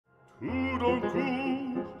Tout d'un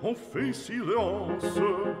coup, on fait silence,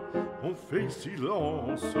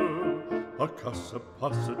 à quoi se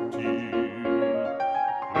passe-t-il?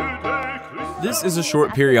 This is a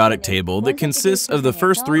short periodic table that consists of the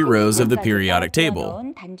first 3 rows of the periodic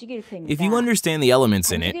table. If you understand the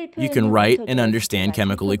elements in it, you can write and understand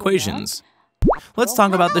chemical equations. Let's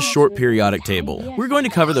talk about the short periodic table. We're going to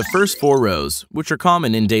cover the first 4 rows, which are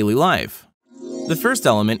common in daily life. The first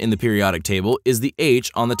element in the periodic table is the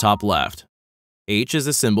H on the top left. H is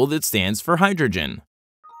a symbol that stands for hydrogen.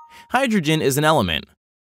 Hydrogen is an element.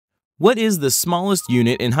 What is the smallest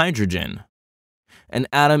unit in hydrogen? An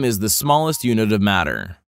atom is the smallest unit of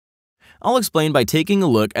matter. I'll explain by taking a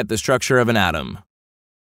look at the structure of an atom.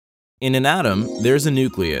 In an atom, there's a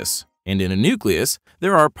nucleus, and in a nucleus,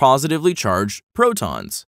 there are positively charged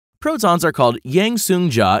protons. Protons are called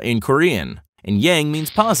yang-sung-ja in Korean, and yang means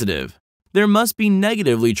positive. There must be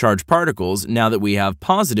negatively charged particles now that we have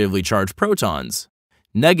positively charged protons.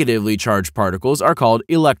 Negatively charged particles are called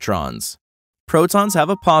electrons. Protons have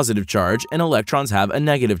a positive charge and electrons have a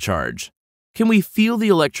negative charge. Can we feel the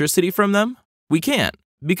electricity from them? We can't,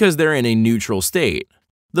 because they're in a neutral state.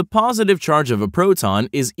 The positive charge of a proton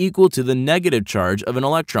is equal to the negative charge of an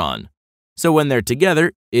electron. So when they're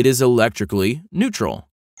together, it is electrically neutral.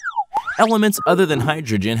 Elements other than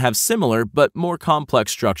hydrogen have similar but more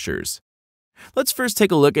complex structures. Let's first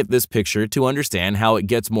take a look at this picture to understand how it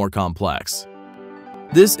gets more complex.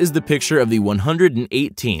 This is the picture of the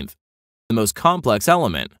 118th, the most complex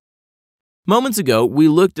element. Moments ago, we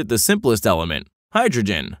looked at the simplest element,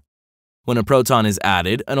 hydrogen. When a proton is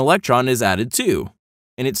added, an electron is added too,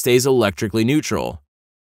 and it stays electrically neutral.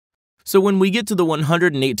 So when we get to the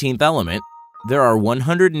 118th element, there are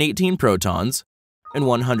 118 protons and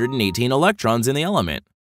 118 electrons in the element.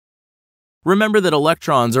 Remember that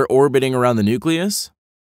electrons are orbiting around the nucleus?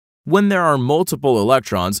 When there are multiple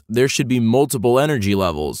electrons, there should be multiple energy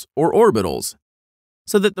levels, or orbitals,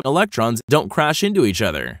 so that the electrons don't crash into each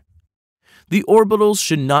other. The orbitals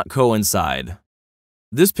should not coincide.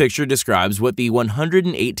 This picture describes what the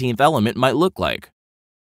 118th element might look like.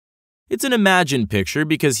 It's an imagined picture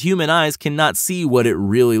because human eyes cannot see what it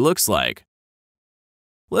really looks like.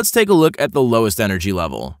 Let's take a look at the lowest energy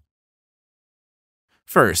level.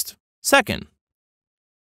 First, second.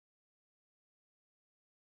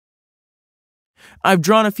 I've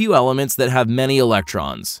drawn a few elements that have many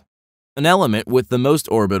electrons. An element with the most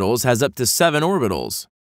orbitals has up to 7 orbitals.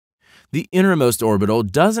 The innermost orbital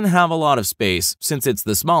doesn't have a lot of space since it's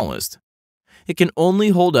the smallest. It can only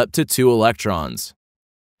hold up to 2 electrons.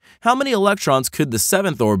 How many electrons could the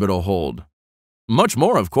 7th orbital hold? Much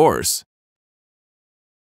more, of course.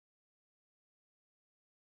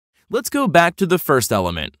 Let's go back to the first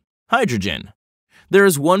element, hydrogen. There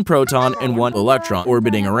is 1 proton and 1 electron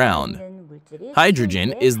orbiting around.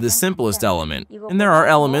 Hydrogen is the simplest element, and there are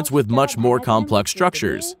elements with much more complex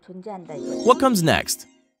structures. What comes next?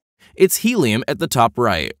 It's helium at the top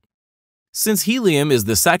right. Since helium is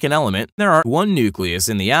the second element, there are 1 nucleus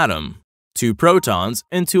in the atom, 2 protons,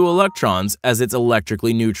 and 2 electrons as it's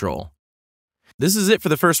electrically neutral. This is it for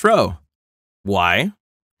the first row. Why?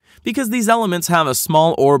 Because these elements have a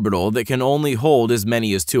small orbital that can only hold as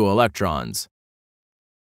many as 2 electrons.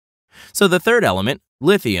 So the third element,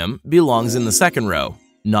 lithium, belongs in the second row,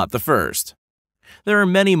 not the first. There are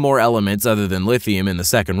many more elements other than lithium in the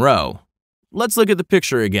second row. Let's look at the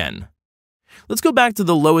picture again. Let's go back to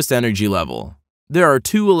the lowest energy level. There are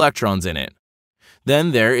 2 electrons in it.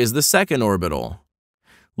 Then there is the second orbital.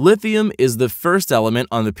 Lithium is the first element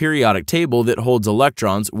on the periodic table that holds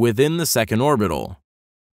electrons within the second orbital.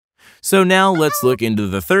 So now let's look into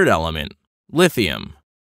the third element, lithium.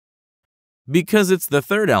 Because it's the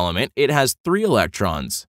third element, it has 3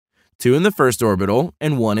 electrons, 2 in the first orbital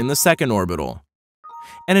and 1 in the second orbital,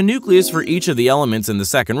 and a nucleus for each of the elements in the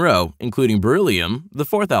second row, including beryllium, the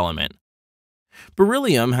fourth element.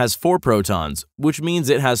 Beryllium has 4 protons, which means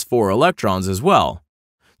it has 4 electrons as well,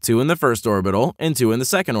 2 in the first orbital and 2 in the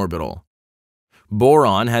second orbital.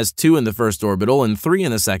 Boron has 2 in the first orbital and 3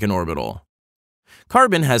 in the second orbital.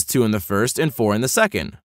 Carbon has 2 in the first and 4 in the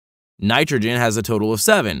second. Nitrogen has a total of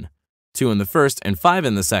 7, 2 in the first and 5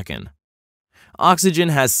 in the second. Oxygen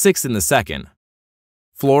has 6 in the second.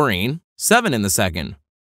 Fluorine, 7 in the second.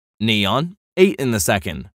 Neon, 8 in the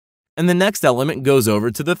second. And the next element goes over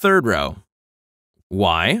to the third row.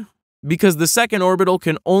 Why? Because the second orbital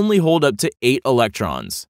can only hold up to 8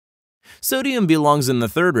 electrons. Sodium belongs in the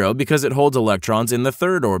third row because it holds electrons in the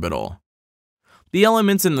third orbital. The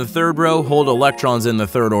elements in the third row hold electrons in the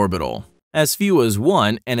third orbital, as few as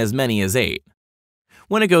 1 and as many as 8.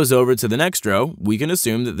 When it goes over to the next row, we can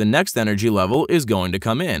assume that the next energy level is going to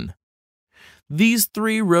come in. These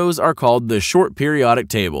 3 rows are called the short periodic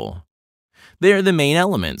table. They are the main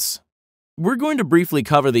elements. We're going to briefly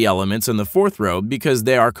cover the elements in the 4th row because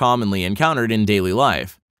they are commonly encountered in daily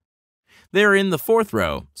life. They are in the 4th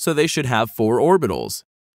row, so they should have 4 orbitals.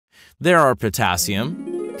 There are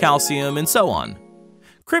potassium, calcium, and so on.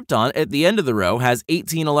 Krypton at the end of the row has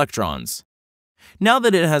 18 electrons. Now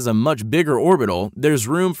that it has a much bigger orbital, there's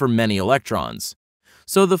room for many electrons.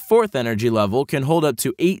 So the 4th energy level can hold up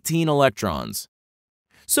to 18 electrons.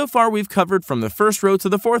 So far we've covered from the 1st row to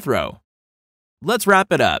the 4th row. Let's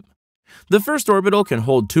wrap it up. The 1st orbital can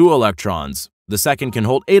hold 2 electrons. The 2nd can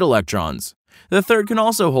hold 8 electrons. The 3rd can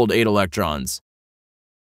also hold 8 electrons.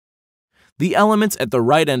 The elements at the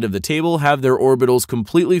right end of the table have their orbitals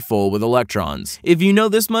completely full with electrons. If you know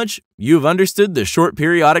this much, you've understood the short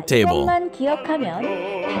periodic table. 이것만 기억하면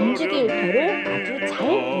단주기 일표를 아주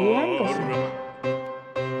잘